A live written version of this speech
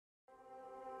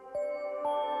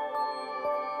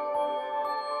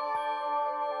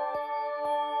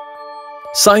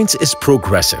Science is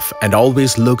progressive and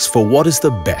always looks for what is the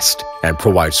best and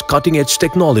provides cutting-edge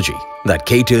technology that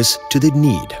caters to the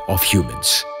need of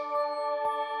humans.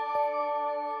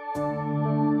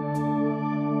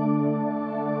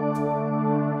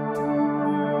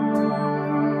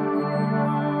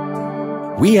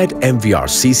 We at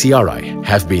MVRCCRI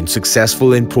have been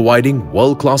successful in providing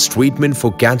world-class treatment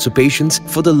for cancer patients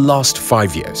for the last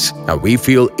 5 years, and we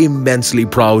feel immensely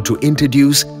proud to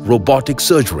introduce robotic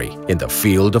surgery in the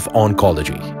field of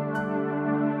oncology.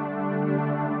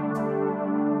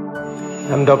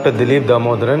 I'm Dr. Dilip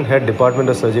Damodaran, Head Department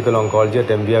of Surgical Oncology at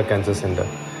MVR Cancer Center.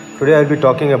 Today I'll be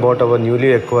talking about our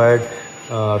newly acquired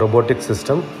robotic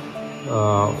system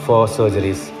for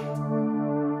surgeries.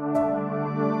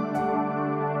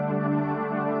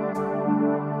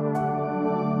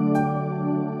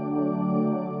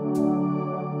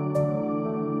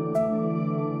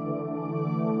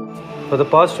 For the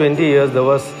past 20 years, there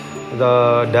was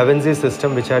the Da Vinci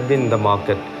system which had been in the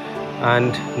market,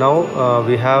 and now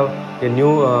we have a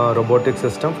new robotic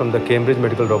system from the Cambridge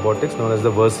Medical Robotics known as the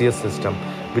Versius system.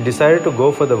 We decided to go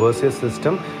for the Versius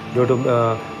system due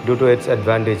to its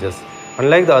advantages.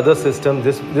 Unlike the other system,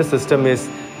 this system is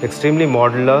extremely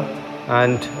modular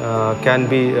and can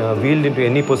be wheeled into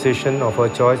any position of our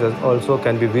choice, as also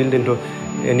can be wheeled into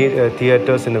any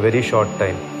theaters in a very short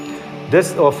time.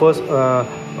 This offers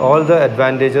all the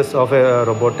advantages of a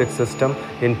robotic system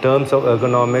in terms of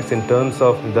ergonomics, in terms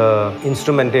of the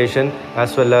instrumentation,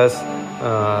 as well as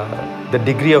the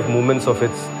degree of movements of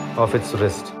its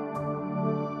wrist.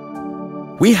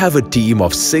 We have a team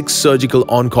of 6 surgical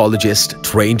oncologists,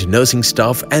 trained nursing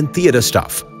staff and theatre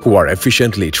staff who are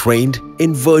efficiently trained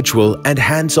in virtual and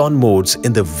hands-on modes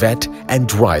in the wet and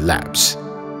dry labs.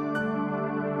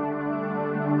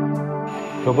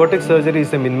 Robotic surgery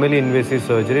is a minimally invasive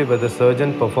surgery where the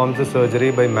surgeon performs the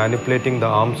surgery by manipulating the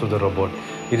arms of the robot.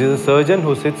 It is a surgeon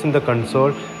who sits in the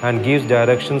console and gives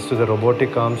directions to the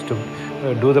robotic arms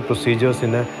to do the procedures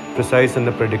in a precise and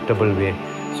a predictable way.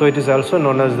 So it is also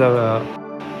known as the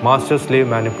master-slave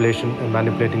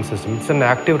manipulating system. It's an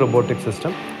active robotic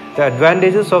system. The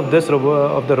advantages of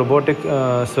the robotic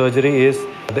surgery is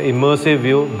the immersive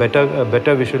view,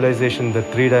 better visualization, the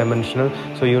 3-dimensional,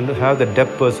 so you have the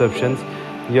depth perceptions.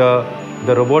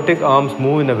 The robotic arms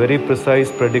move in a very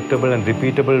precise, predictable and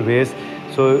repeatable ways.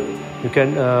 So you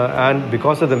can, and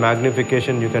because of the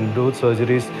magnification, you can do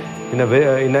surgeries in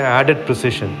an added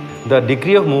precision. The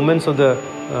degree of movements of the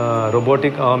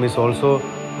robotic arm is also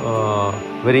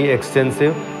very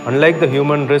extensive. Unlike the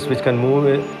human wrist, which can move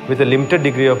with a limited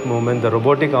degree of movement, the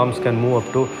robotic arms can move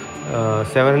up to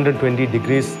 720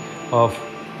 degrees of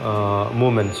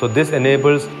movement. So this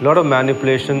enables a lot of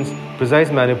manipulations,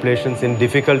 precise manipulations in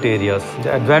difficult areas.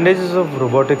 The advantages of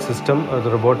robotic system or the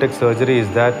robotic surgery is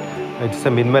that it's a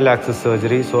minimal access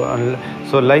surgery. So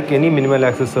like any minimal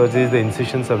access surgery, the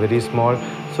incisions are very small,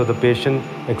 so the patient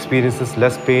experiences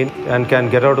less pain and can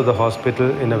get out of the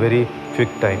hospital in a very quick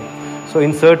time. So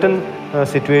in certain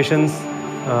situations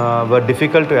where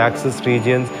difficult to access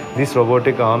regions, these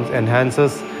robotic arms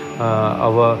enhances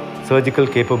our surgical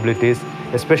capabilities,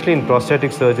 especially in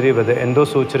prosthetic surgery where the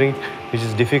endosuturing, which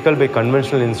is difficult by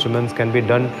conventional instruments, can be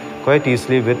done quite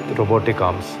easily with robotic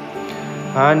arms.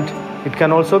 And it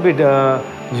can also be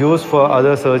used for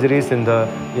other surgeries in the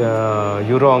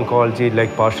uro-oncology,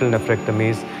 like partial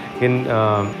nephrectomies, in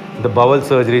the bowel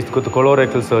surgeries, the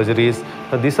colorectal surgeries.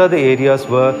 Now, these are the areas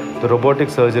where the robotic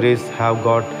surgeries have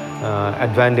got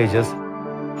advantages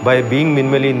by being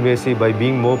minimally invasive, by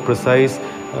being more precise,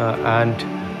 and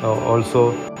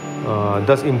also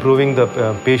thus improving the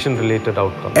patient-related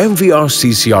outcomes.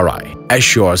 MVRCCRI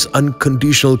assures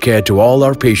unconditional care to all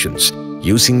our patients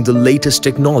using the latest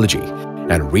technology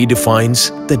and redefines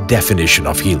the definition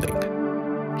of healing.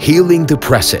 Healing the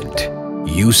present,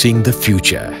 using the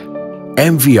future.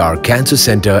 MVR Cancer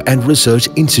Center and Research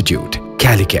Institute,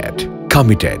 Calicut,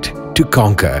 committed to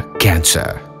conquer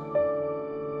cancer.